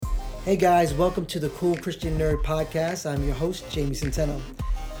Hey guys, welcome to the Cool Christian Nerd Podcast. I'm your host, Jamie Centeno.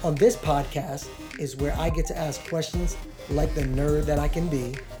 On this podcast is where I get to ask questions like the nerd that I can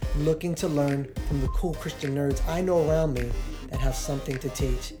be, looking to learn from the cool Christian nerds I know around me that have something to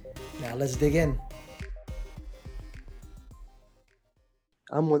teach. Now let's dig in.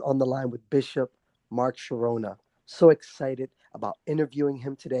 I'm on the line with Bishop Mark Chironna. So excited about interviewing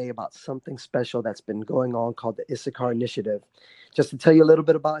him today about something special that's been going on called the Issachar Initiative. Just to tell you a little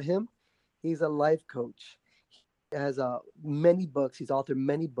bit about him, he's a life coach. He has many books. He's authored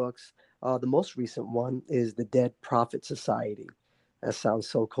many books. The most recent one is The Dead Prophet Society. That sounds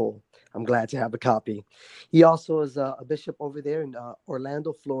so cool. I'm glad to have a copy. He also is a bishop over there in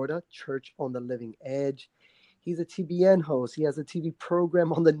Orlando, Florida, Church on the Living Edge. He's a TBN host. He has a TV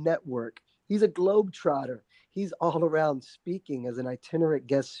program on the network. He's a globetrotter. He's all around speaking as an itinerant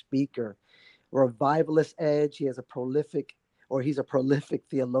guest speaker. Revivalist Edge. He's a prolific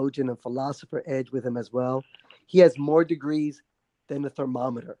theologian and philosopher Edge with him as well. He has more degrees than a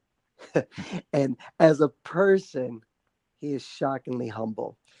thermometer. And as a person, he is shockingly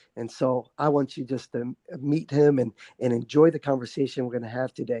humble. And so I want you just to meet him and enjoy the conversation we're going to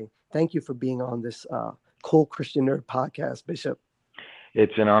have today. Thank you for being on this Cool Christian Nerd Podcast, Bishop.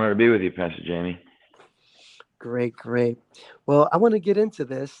 It's an honor to be with you, Pastor Jamie. Great. Well, I want to get into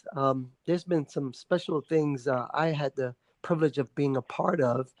this. There's been some special things I had the privilege of being a part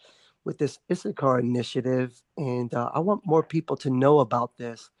of with this Issachar initiative, and I want more people to know about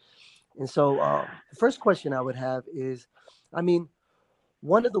this. And so the first question I would have is,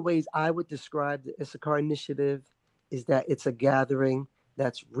 one of the ways I would describe the Issachar initiative is that it's a gathering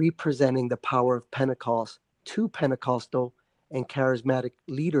that's representing the power of Pentecost to Pentecostal and charismatic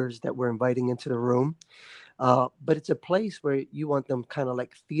leaders that we're inviting into the room. But it's a place where you want them kind of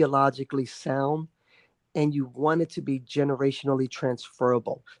like theologically sound, and you want it to be generationally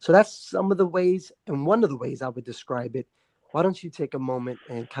transferable. So that's some of the ways, and one of the ways I would describe it. Why don't you take a moment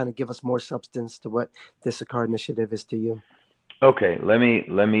and kind of give us more substance to what this Issachar initiative is to you? Okay, let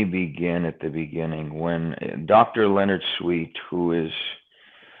me begin at the beginning. When Dr. Leonard Sweet, who is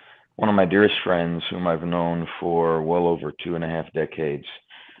one of my dearest friends, whom I've known for well over 2.5 decades,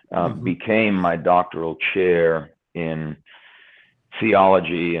 became my doctoral chair in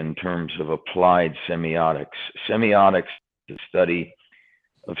theology in terms of applied semiotics. Semiotics is the study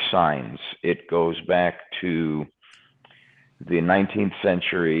of signs. It goes back to the 19th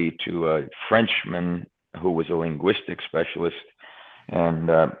century to a Frenchman who was a linguistic specialist and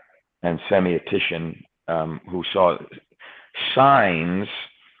semiotician who saw signs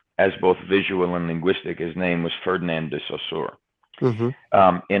as both visual and linguistic. His name was Ferdinand de Saussure.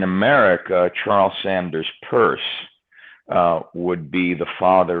 In America, Charles Sanders Peirce would be the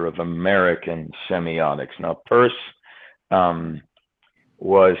father of American semiotics. Now, Peirce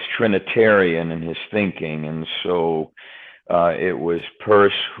was Trinitarian in his thinking, and so it was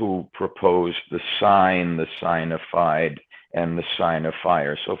Peirce who proposed the signified, and the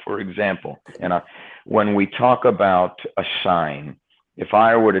signifier. So, for example, when we talk about a sign, if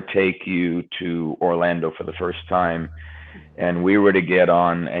I were to take you to Orlando for the first time, and we were to get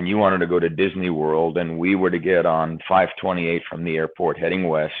on, and you wanted to go to Disney World, and we were to get on 528 from the airport heading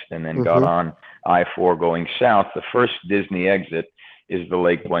west, and then got on I-4 going south, the first Disney exit is the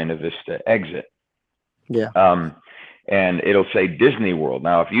Lake Buena Vista exit. Yeah. And it'll say Disney World.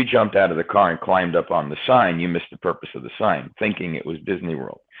 Now, if you jumped out of the car and climbed up on the sign, you missed the purpose of the sign, thinking it was Disney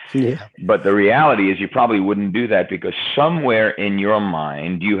World. Yeah. But the reality is you probably wouldn't do that, because somewhere in your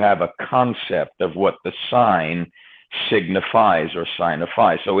mind, you have a concept of what the sign signifies or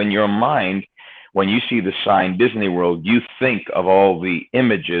signifies. So in your mind, when you see the sign Disney World, you think of all the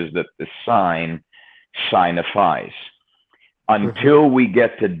images that the sign signifies. Until we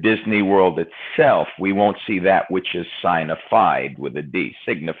get to Disney World itself, we won't see that which is signified with a D,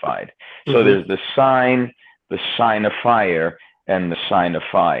 signified. So there's the sign, the signifier, and the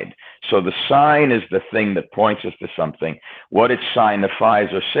signified. So the sign is the thing that points us to something. What it signifies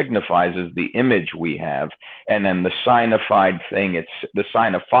or signifies is the image we have. And then the signified thing, it's the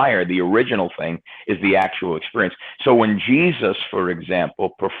signifier, the original thing, is the actual experience. So when Jesus, for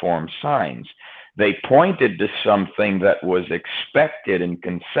example, performed signs, they pointed to something that was expected in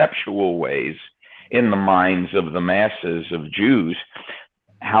conceptual ways in the minds of the masses of Jews.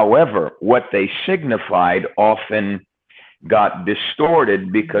 However, what they signified often got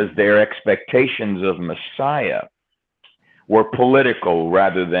distorted because their expectations of Messiah were political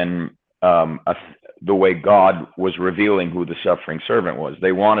rather than the way God was revealing who the suffering servant was.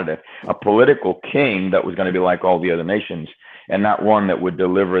 They wanted a political king that was going to be like all the other nations, and not one that would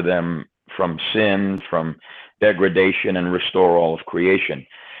deliver them from sin, from degradation, and restore all of creation.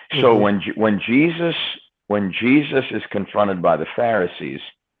 So Hmm. when Jesus is confronted by the Pharisees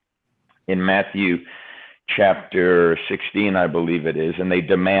in Matthew chapter 16, I believe it is, and they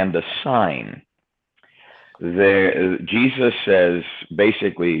demand a sign. There, Jesus says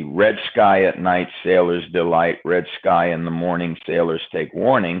basically, red sky at night, sailors delight. Red sky in the morning, sailors take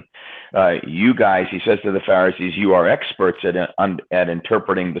warning. You guys, he says to the Pharisees, you are experts at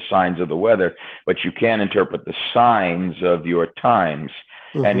interpreting the signs of the weather, but you can't interpret the signs of your times.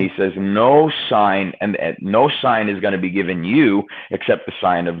 And Hmm. he says, no sign, and no sign is going to be given you except the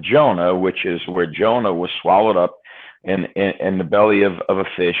sign of Jonah, which is where Jonah was swallowed up in the belly of a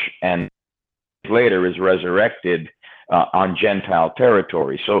fish and later is resurrected on Gentile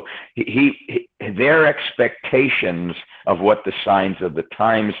territory. So their expectations of what the signs of the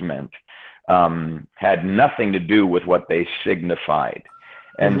times meant had nothing to do with what they signified.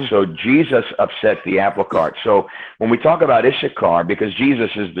 And Hmm. so Jesus upset the apple cart. So when we talk about Issachar, because Jesus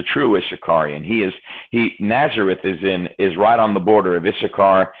is the true Issacharian, Nazareth is right on the border of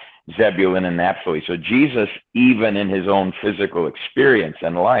Issachar, Zebulun, and Naphtali. So Jesus, even in his own physical experience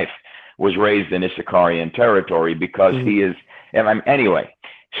and life, was raised in Issacharian territory because Hmm. he is. Anyway,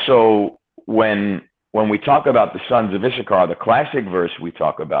 so when we talk about the sons of Issachar, the classic verse we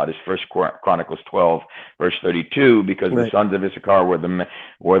talk about is First Chronicles 12, verse 32, because the Right. sons of Issachar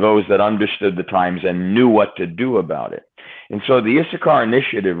were those that understood the times and knew what to do about it. And so the Issachar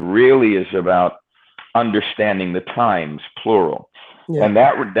initiative really is about understanding the times, plural. Yeah. And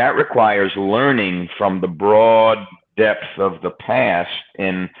that requires learning from the broad depth of the past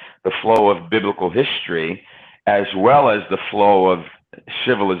in the flow of biblical history, as well as the flow of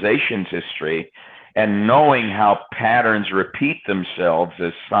civilization's history, and knowing how patterns repeat themselves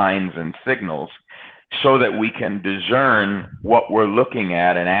as signs and signals so that we can discern what we're looking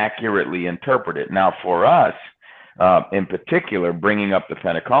at and accurately interpret it. Now, for us, in particular, bringing up the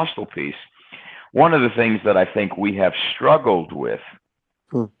Pentecostal piece, one of the things that I think we have struggled with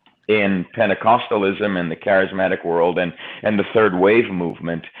Hmm. in Pentecostalism and the charismatic world and the third wave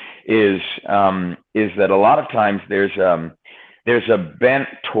movement is that a lot of times there's a bent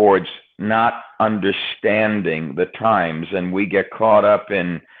towards not understanding the times, and we get caught up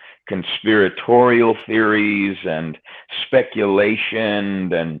in conspiratorial theories and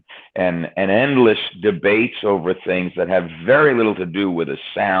speculation and endless debates over things that have very little to do with a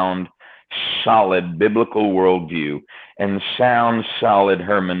sound, solid biblical worldview and sound, solid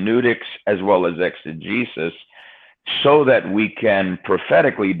hermeneutics as well as exegesis, so that we can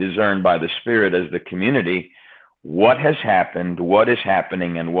prophetically discern by the Spirit as the community what has happened, what is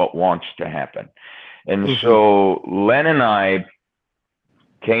happening, and what wants to happen. And Hmm. so Len and I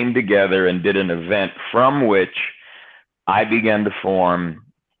came together and did an event from which I began to form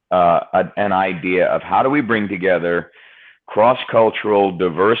an idea of how do we bring together cross-cultural,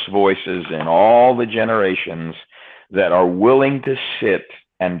 diverse voices in all the generations that are willing to sit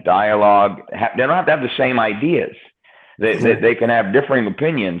and dialogue. They don't have to have the same ideas. Right. They can have differing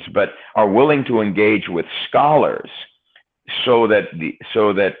opinions, but are willing to engage with scholars so that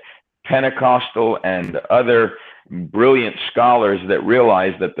Pentecostal and other brilliant scholars that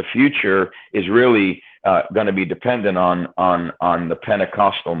realize that the future is really going to be dependent on the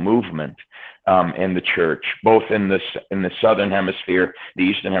Pentecostal movement in the church, both in the southern hemisphere, the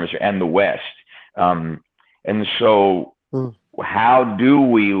eastern hemisphere, and the west. And so, Hmm. how do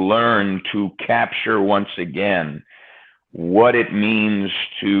we learn to capture once again what it means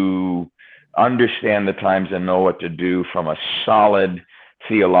to understand the times and know what to do from a solid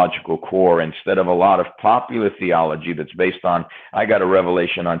theological core instead of a lot of popular theology that's based on, I got a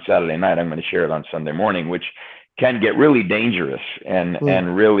revelation on Saturday night, I'm going to share it on Sunday morning, which can get really dangerous and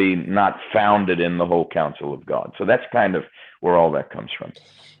Hmm. really not founded in the whole counsel of God. So that's kind of where all that comes from.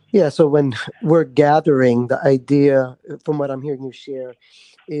 Yeah. So when we're gathering, the idea, from what I'm hearing you share,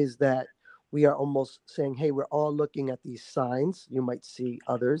 is that we are almost saying, hey, we're all looking at these signs. You might see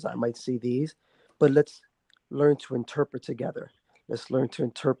others, I might see these, but let's learn to interpret together. Let's learn to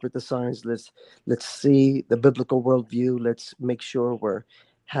interpret the signs. Let's see the biblical worldview. Let's make sure we're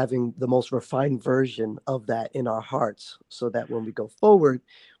having the most refined version of that in our hearts, so that when we go forward,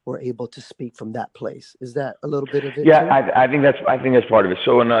 we're able to speak from that place. Is that a little bit of it Yeah, too? I think that's part of it.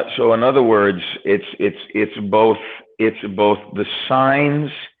 So in other words, it's both the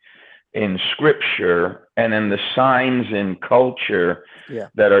signs in scripture and then the signs in culture Yeah.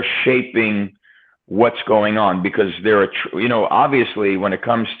 that are shaping what's going on, because there are obviously when it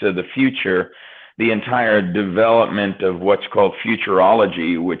comes to the future, the entire development of what's called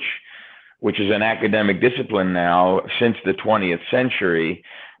futurology, which is an academic discipline now since the 20th century,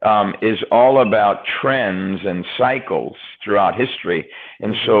 is all about trends and cycles throughout history.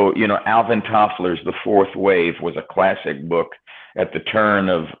 And so, Alvin Toffler's The Fourth Wave was a classic book at the turn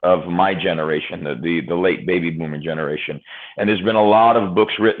of my generation, the late baby boomer generation. And there's been a lot of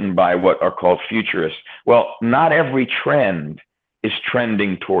books written by what are called futurists. Well, not every trend is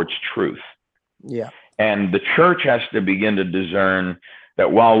trending towards truth. Yeah. And the church has to begin to discern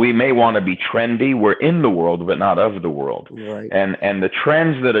that while we may want to be trendy, we're in the world, but not of the world. Right. And the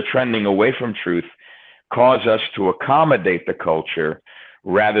trends that are trending away from truth cause us to accommodate the culture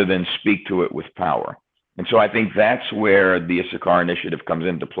rather than speak to it with power. And so I think that's where the Issachar Initiative comes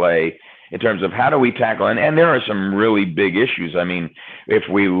into play in terms of how do we tackle, and there are some really big issues. I mean, if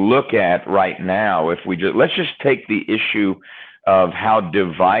we look at right now, let's just take the issue of how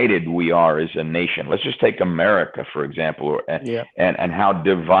divided we are as a nation. Let's just take America, for example, and how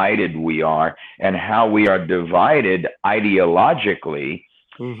divided we are, and how we are divided ideologically,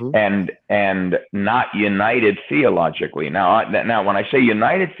 and not united theologically. Now, when I say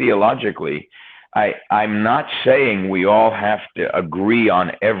united theologically, I'm not saying we all have to agree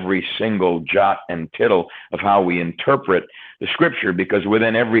on every single jot and tittle of how we interpret the scripture, because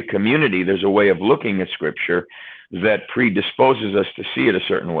within every community, there's a way of looking at scripture that predisposes us to see it a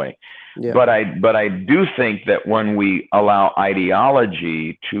certain way. Yeah. But I do think that when we allow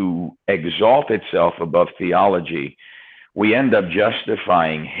ideology to exalt itself above theology, we end up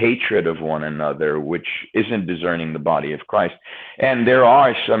justifying hatred of one another, which isn't discerning the body of Christ. And there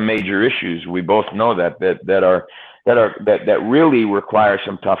are some major issues, we both know that really require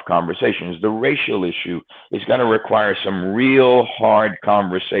some tough conversations. The racial issue is going to require some real hard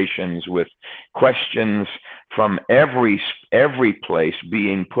conversations with questions from every place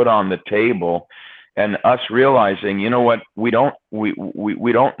being put on the table, and us realizing, you know what, we don't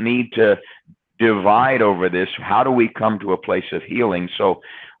need to divide over this. How do we come to a place of healing? So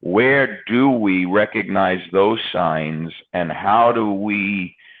where do we recognize those signs, and how do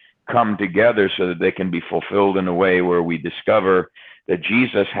we come together so that they can be fulfilled in a way where we discover that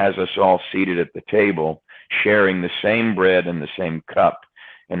Jesus has us all seated at the table, sharing the same bread and the same cup?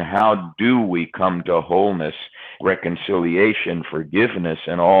 And how do we come to wholeness, reconciliation, forgiveness,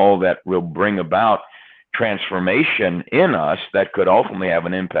 and all that will bring about transformation in us that could ultimately have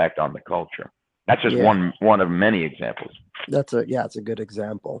an impact on the culture? That's just one of many examples. It's a good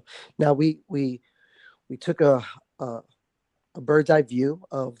example. Now we took a bird's eye view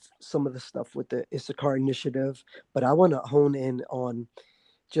of some of the stuff with the Issachar Initiative, but I want to hone in on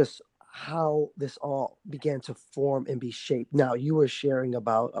just how this all began to form and be shaped. Now, you were sharing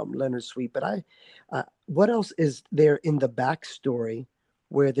about Leonard Sweet, but what else is there in the backstory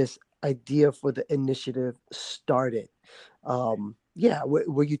where this idea for the initiative started?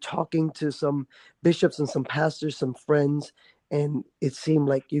 Were you talking to some bishops and some pastors, some friends, and it seemed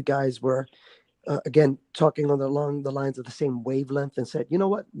like you guys were again talking along the lines of the same wavelength, and said, you know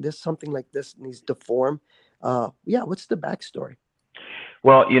what, there's something like this needs to form? What's the backstory?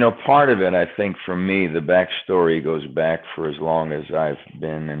 Well, part of it, I think for me, the backstory goes back for as long as I've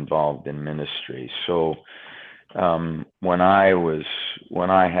been involved in ministry. So when I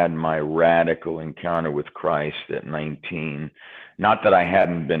had my radical encounter with Christ at 19, not that I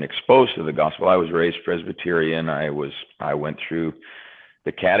hadn't been exposed to the gospel. I was raised Presbyterian. I went through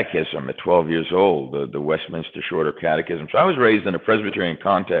the catechism at 12 years old, the Westminster Shorter Catechism. So I was raised in a Presbyterian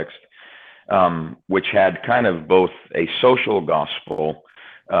context, which had kind of both a social gospel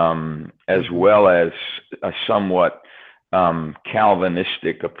as well as a somewhat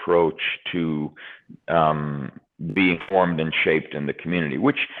Calvinistic approach to being formed and shaped in the community,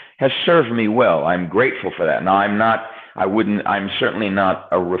 which has served me well. I'm grateful for that. Now, I'm certainly not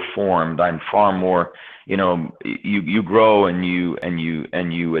a reformed. I'm far more, you grow and you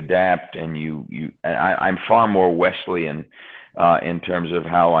adapt, and I'm far more Wesleyan in terms of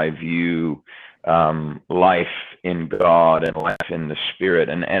how I view life in God and life in the Spirit,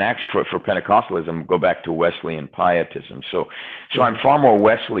 and actually for Pentecostalism, go back to Wesleyan pietism. So I'm far more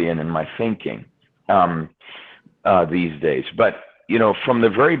Wesleyan in my thinking these days. But from the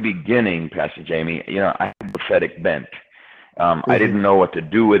very beginning, Pastor Jamie, I had a prophetic bent. I didn't know what to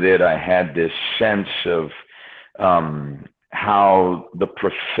do with it. I had this sense of how the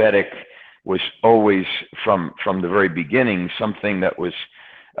prophetic was always from the very beginning something that was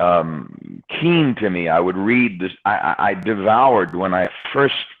keen to me. I would read this. I devoured when I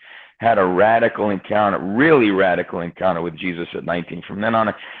first had a really radical encounter with Jesus at 19. From then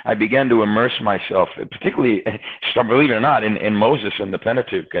on, I began to immerse myself, particularly, believe it or not, in Moses and the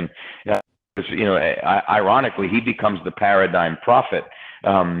Pentateuch. And ironically, he becomes the paradigm prophet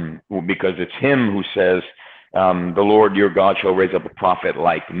because it's him who says, The Lord your God shall raise up a prophet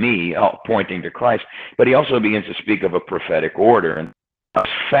like me, pointing to Christ. But he also begins to speak of a prophetic order. And I was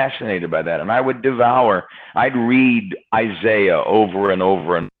fascinated by that. And I'd read Isaiah over and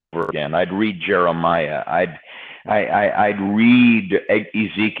over and over again. I'd read Jeremiah. I'd read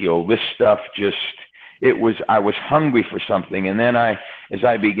Ezekiel. This stuff just, I was hungry for something. And then as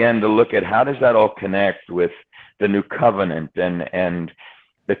I began to look at how does that all connect with the new covenant and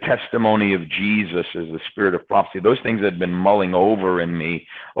the testimony of Jesus as the spirit of prophecy, those things had been mulling over in me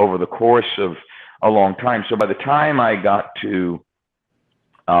over the course of a long time. So by the time I got to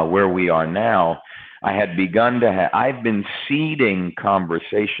where we are now, I had begun I've been seeding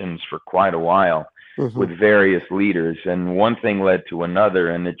conversations for quite a while with various leaders, and one thing led to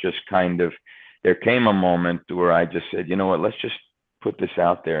another, and it just there came a moment where I just said, you know what, let's just put this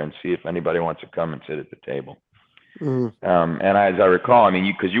out there and see if anybody wants to come and sit at the table. And as I recall, I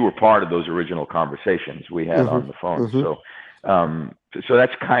mean, because you were part of those original conversations we had on the phone, so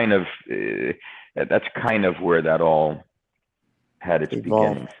that's kind of where that all had its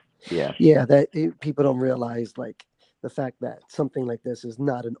beginnings. Yeah, that people don't realize, like, the fact that something like this is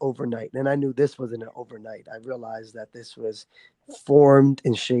not an overnight. And I knew this wasn't an overnight. I realized that this was formed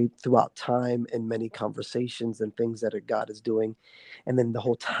and shaped throughout time and many conversations and things that God is doing. And then the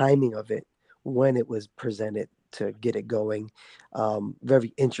whole timing of it, when it was presented to get it going,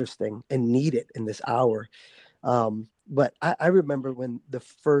 very interesting and needed in this hour. But I remember when the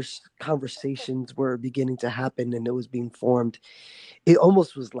first conversations were beginning to happen and it was being formed, it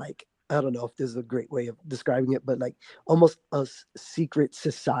almost was like, I don't know if this is a great way of describing it, but like almost a secret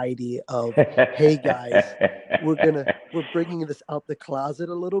society of, hey guys, we're bringing this out the closet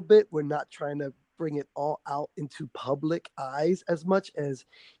a little bit. We're not trying to bring it all out into public eyes as much as,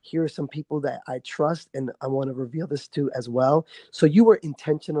 here are some people that I trust and I want to reveal this to as well. So you were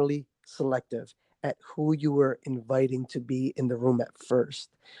intentionally selective at who you were inviting to be in the room at first.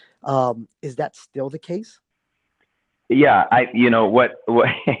 Is that still the case? Yeah, first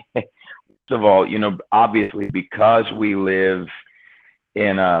of all, obviously, because we live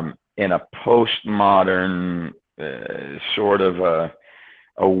in a postmodern sort of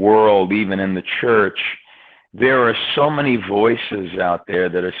a world, even in the church, there are so many voices out there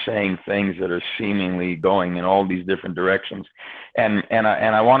that are saying things that are seemingly going in all these different directions, and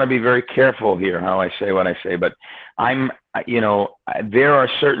I want to be very careful here how I say what I say, but there are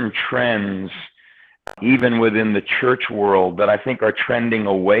certain trends even within the church world that I think are trending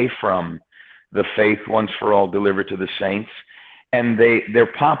away from the faith once for all delivered to the saints. And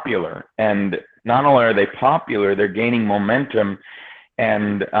they're popular. And not only are they popular, they're gaining momentum.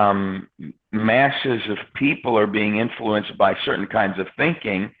 And masses of people are being influenced by certain kinds of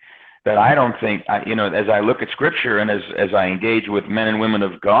thinking that I don't think, as I look at Scripture and as I engage with men and women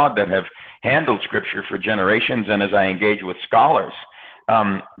of God that have handled Scripture for generations, and as I engage with scholars,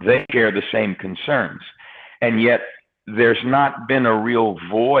 they share the same concerns. And yet there's not been a real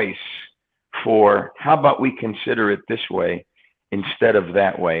voice for, how about we consider it this way instead of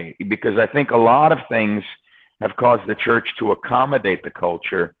that way? Because I think a lot of things have caused the church to accommodate the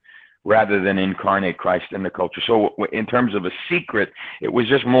culture rather than incarnate Christ in the culture. So in terms of a secret, it was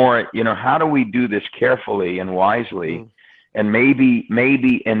just more, how do we do this carefully and wisely, and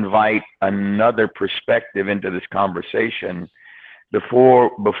maybe invite another perspective into this conversation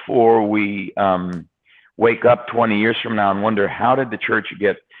before we wake up 20 years from now and wonder, how did the church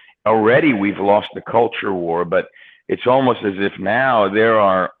get, already we've lost the culture war, but it's almost as if now there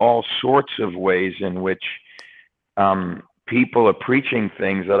are all sorts of ways in which people are preaching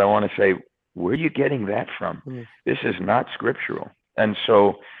things that I want to say, where are you getting that from? This is not scriptural. And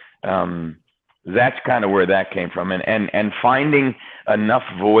so that's kind of where that came from. And finding enough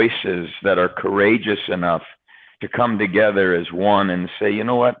voices that are courageous enough to come together as one and say, you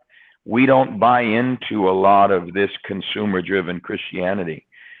know what, we don't buy into a lot of this consumer-driven Christianity.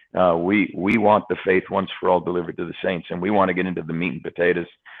 We want the faith once for all delivered to the saints, and we want to get into the meat and potatoes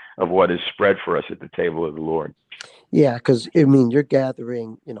of what is spread for us at the table of the Lord. Yeah, because you're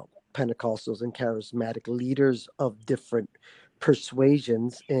gathering, Pentecostals and charismatic leaders of different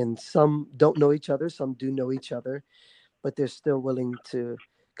persuasions, and some don't know each other, some do know each other, but they're still willing to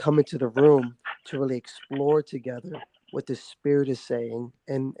come into the room to really explore together what the Spirit is saying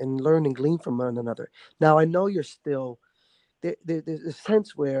and learn and glean from one another. Now, I know you're still there's a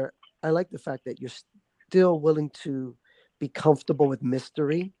sense where I like the fact that you're still willing to be comfortable with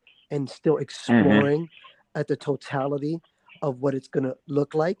mystery and still exploring at the totality of what it's going to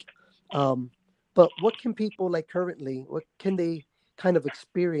look like. But what can people, like, currently, what can they kind of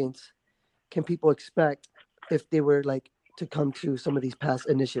experience? Can people expect if they were like to come to some of these past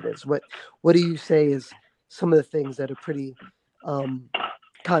initiatives? What do you say is some of the things that are pretty um,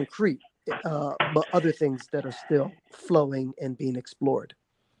 concrete, but other things that are still flowing and being explored.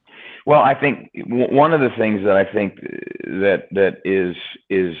 Well, I think one of the things that I think that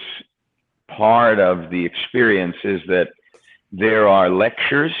is part of the experience is that there are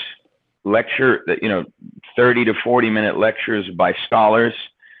lecture that 30 to 40-minute lectures by scholars,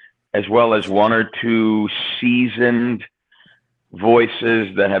 as well as one or two seasoned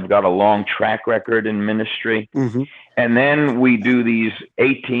voices that have got a long track record in ministry. Mm-hmm. And then we do these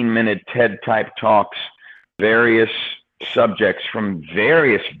 18-minute TED type talks, various subjects from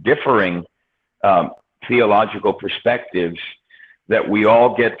various differing theological perspectives that we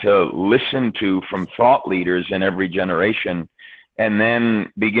all get to listen to from thought leaders in every generation, and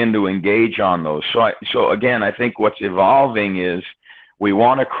then begin to engage on those. So again, I think what's evolving is we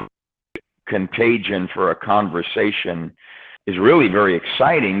want to create contagion for a conversation is really very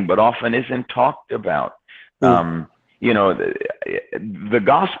exciting, but often isn't talked about. Mm. The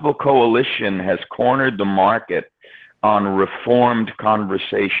Gospel Coalition has cornered the market on reformed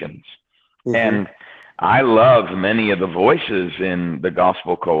conversations. Mm-hmm. And I love many of the voices in the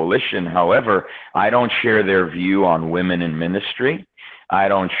Gospel Coalition. However, I don't share their view on women in ministry. I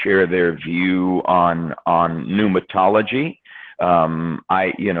don't share their view on pneumatology.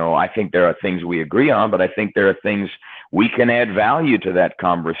 I think there are things we agree on, but I think there are things we can add value to that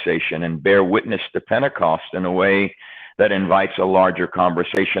conversation and bear witness to Pentecost in a way that invites a larger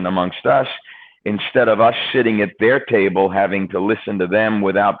conversation amongst us, instead of us sitting at their table having to listen to them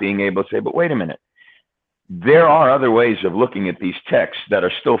without being able to say, but wait a minute, there are other ways of looking at these texts that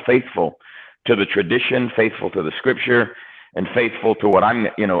are still faithful to the tradition, faithful to the scripture, and faithful to what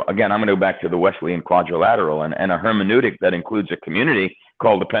again, I'm going to go back to the Wesleyan quadrilateral and a hermeneutic that includes a community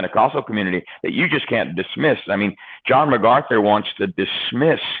called the Pentecostal community that you just can't dismiss. I mean, John MacArthur wants to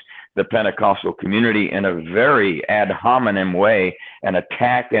dismiss the Pentecostal community in a very ad hominem way and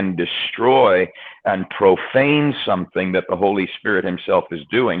attack and destroy and profane something that the Holy Spirit himself is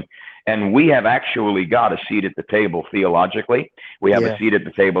doing. And we have actually got a seat at the table theologically. We have a seat at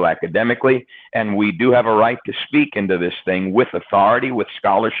the table academically, and we do have a right to speak into this thing with authority, with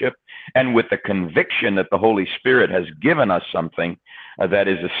scholarship, and with the conviction that the Holy Spirit has given us something that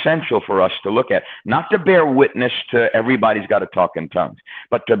is essential for us to look at. Not to bear witness to everybody's got to talk in tongues,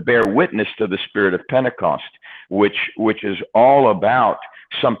 but to bear witness to the Spirit of Pentecost, which is all about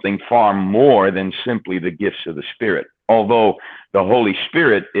something far more than simply the gifts of the Spirit. Although the Holy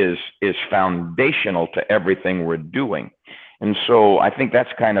Spirit is foundational to everything we're doing. And so I think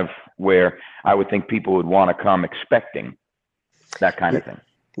that's kind of where I would think people would want to come expecting that kind of thing.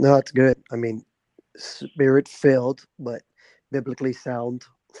 No, it's good. I mean, spirit-filled, but biblically sound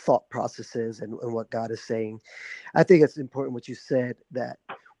thought processes and what God is saying. I think it's important what you said, that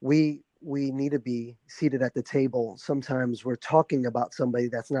we need to be seated at the table. Sometimes we're talking about somebody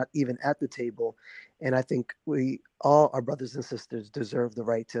that's not even at the table. And I think all our brothers and sisters deserve the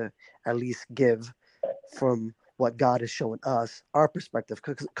right to at least give from what God has shown us, our perspective,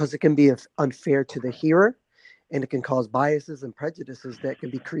 because it can be unfair to the hearer, and it can cause biases and prejudices that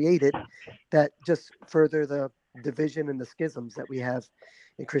can be created that just further the division and the schisms that we have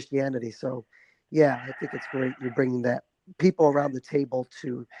in Christianity. So, yeah, I think it's great you're bringing that people around the table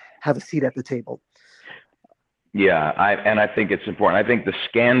to have a seat at the table. Yeah, I think it's important. I think the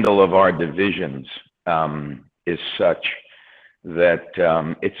scandal of our divisions is such that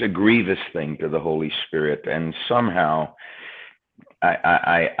it's a grievous thing to the Holy Spirit, and somehow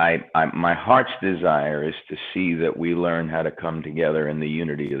my heart's desire is to see that we learn how to come together in the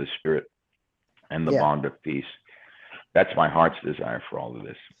unity of the Spirit and the bond of peace. That's my heart's desire for all of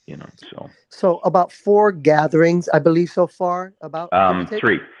this, So about 4 gatherings, I believe, so far. About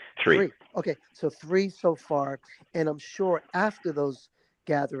 3. Okay, so 3 so far, and I'm sure after those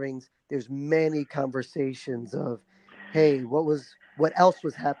gatherings, there's many conversations of, hey, what else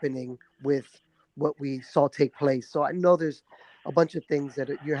was happening with what we saw take place. So I know there's a bunch of things that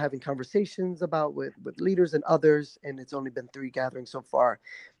you're having conversations about with leaders and others, and it's only been 3 gatherings so far.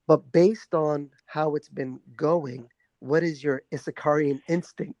 But based on how it's been going, what is your Issacharian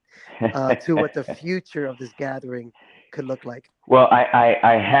instinct to what the future of this gathering could look like? Well,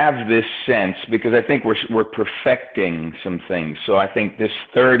 I have this sense, because I think we're perfecting some things. So I think this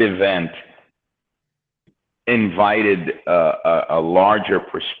 3rd event invited a larger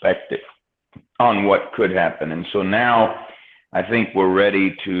perspective on what could happen. And so now I think we're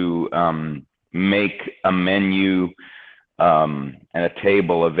ready to make a menu and a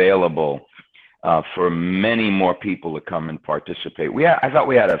table available for many more people to come and participate. I thought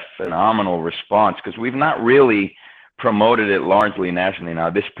we had a phenomenal response, because we've not really promoted it largely nationally. Now,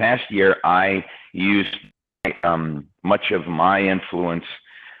 this past year, I used much of my influence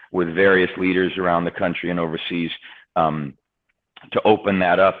with various leaders around the country and overseas to open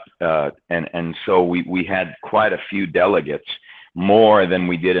that up. And so we had quite a few delegates, more than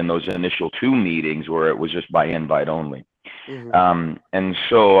we did in those initial two meetings where it was just by invite only. And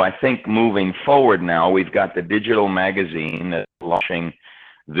so I think moving forward now, we've got the digital magazine that's launching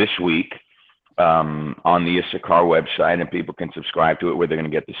this week on the Issachar website, and people can subscribe to it, where they're going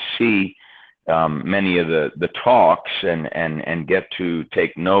to get to see many of the talks and get to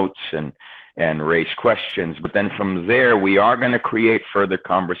take notes and raise questions. But then from there, we are going to create further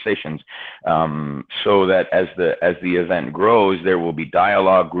conversations, so that as the event grows, there will be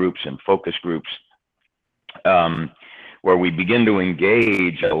dialogue groups and focus groups, where we begin to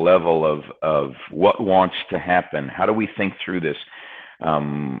engage at a level of what wants to happen. How do we think through this?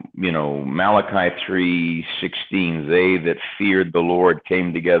 Malachi 3:16, they that feared the Lord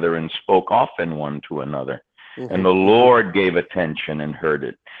came together and spoke often one to another, and the Lord gave attention and heard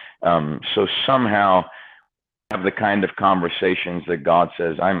it. So somehow have the kind of conversations that God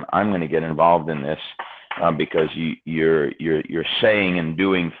says, I'm going to get involved in this, because you're saying and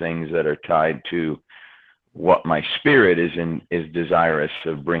doing things that are tied to what my spirit is desirous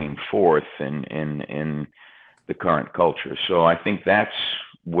of bringing forth in the current culture. So I think that's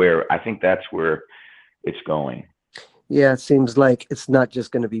where it's going. Yeah, it seems like it's not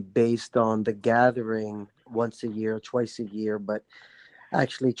just going to be based on the gathering once a year, twice a year, but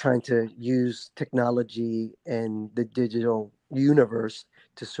actually trying to use technology and the digital universe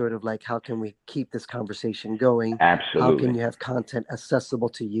to sort of like, how can we keep this conversation going? Absolutely. How can you have content accessible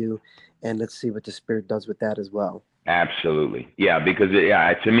to you? And let's see what the Spirit does with that as well. Absolutely. Yeah, because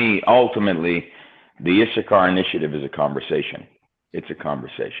to me, ultimately, the Issachar Initiative is a conversation. It's a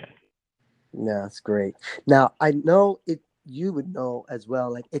conversation. Yeah, that's great. Now, I know you would know as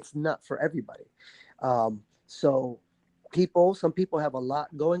well, like it's not for everybody. So some people have a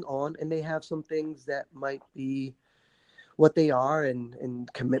lot going on, and they have some things that might be what they are, and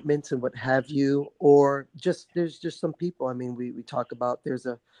commitments and what have you, or there's just some people. I mean, we talk about there's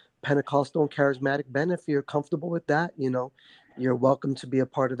a Pentecostal and charismatic bent. If you're comfortable with that, you're welcome to be a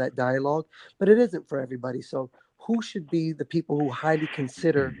part of that dialogue, but it isn't for everybody. So who should be the people who highly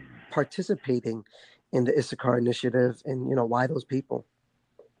consider participating in the Issachar Initiative, and why those people?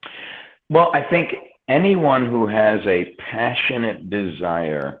 Well, I think anyone who has a passionate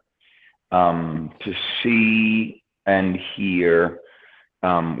desire to see and hear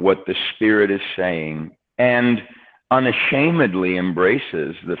what the Spirit is saying, and unashamedly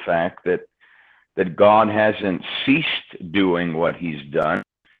embraces the fact that God hasn't ceased doing what he's done,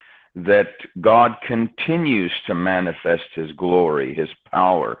 that God continues to manifest his glory, his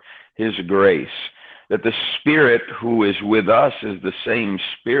power, his grace, that the Spirit who is with us is the same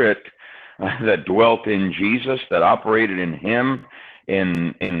Spirit that dwelt in Jesus, that operated in him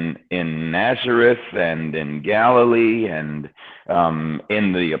in Nazareth and in Galilee and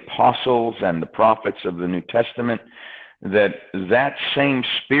in the apostles and the prophets of the New Testament, that same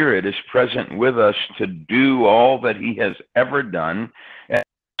Spirit is present with us to do all that he has ever done. And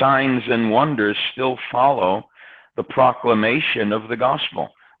signs and wonders still follow the proclamation of the gospel.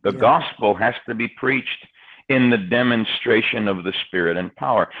 The gospel has to be preached in the demonstration of the Spirit and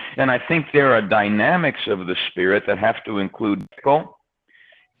power. And I think there are dynamics of the Spirit that have to include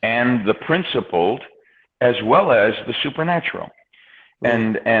and the principled, as well as the supernatural.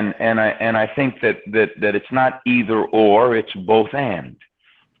 And I think that it's not either or, it's both and.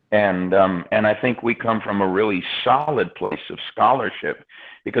 And I think we come from a really solid place of scholarship,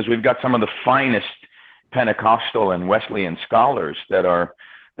 because we've got some of the finest Pentecostal and Wesleyan scholars that are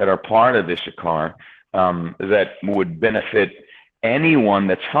part of Issachar, that would benefit anyone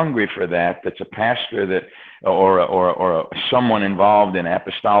that's hungry for that, that's a pastor or someone involved in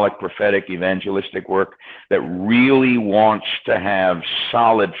apostolic, prophetic, evangelistic work, that really wants to have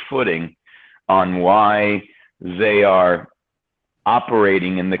solid footing on why they are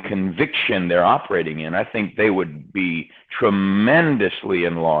operating in the conviction they're operating in. I think they would be tremendously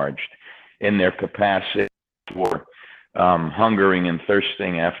enlarged in their capacity for hungering and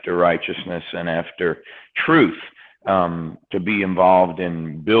thirsting after righteousness and after truth, to be involved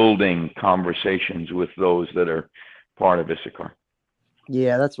in building conversations with those that are part of Issachar.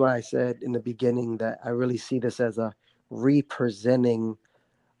 Yeah, that's why I said in the beginning that I really see this as a representing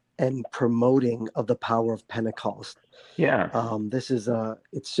and promoting of the power of Pentecost. Yeah.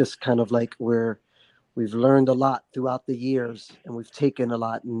 It's just kind of like we've learned a lot throughout the years, and we've taken a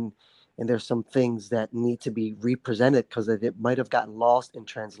lot, and there's some things that need to be represented because it might have gotten lost in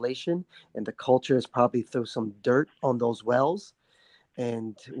translation, and the culture is probably threw some dirt on those wells.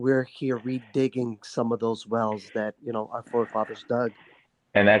 and we're here redigging some of those wells that our forefathers dug.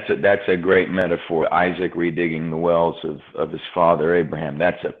 And that's a great metaphor. Isaac redigging the wells of his father Abraham.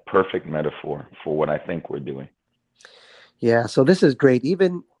 That's a perfect metaphor for what I think we're doing. Yeah, so this is great.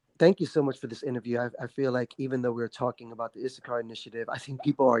 Even thank you so much for this interview. I feel like even though we're talking about the Issachar Initiative, I think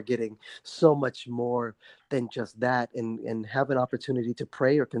people are getting so much more than just that, and have an opportunity to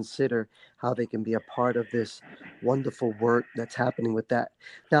pray or consider how they can be a part of this wonderful work that's happening with that.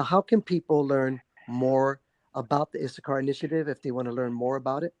 Now, how can people learn more about the Issachar Initiative if they want to learn more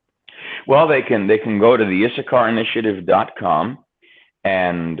about it? Well, they can go to the IssacharInitiative.com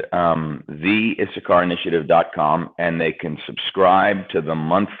and the IssacharInitiative.com, and they can subscribe to the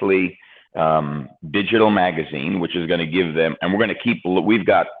monthly digital magazine, which is going to give them, and we've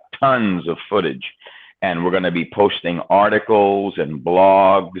got tons of footage, and we're going to be posting articles and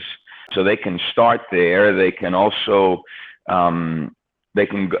blogs, so they can start there. They can also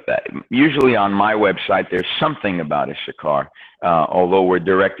usually on my website there's something about Issachar, although we're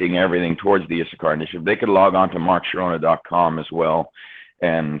directing everything towards the Issachar Initiative. They could log on to markchironna.com as well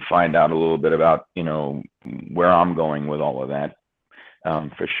and find out a little bit about where I'm going with all of that,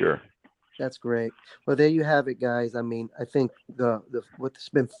 for sure. That's great. Well, there you have it, guys. I mean, I think the what's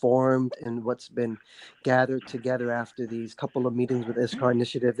been formed and what's been gathered together after these couple of meetings with Issachar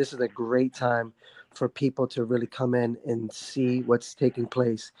Initiative, this is a great time for people to really come in and see what's taking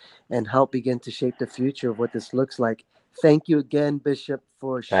place and help begin to shape the future of what this looks like. Thank you again, Bishop,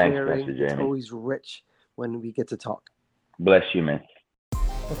 for Thanks, sharing. Pastor It's Jamie. always rich when we get to talk. Bless you, man.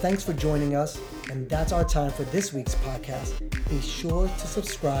 Well, thanks for joining us, and that's our time for this week's podcast. Be sure to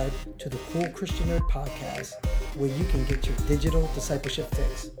subscribe to the Cool Christian Nerd podcast, where you can get your digital discipleship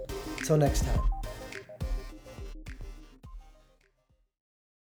fix. Till next time.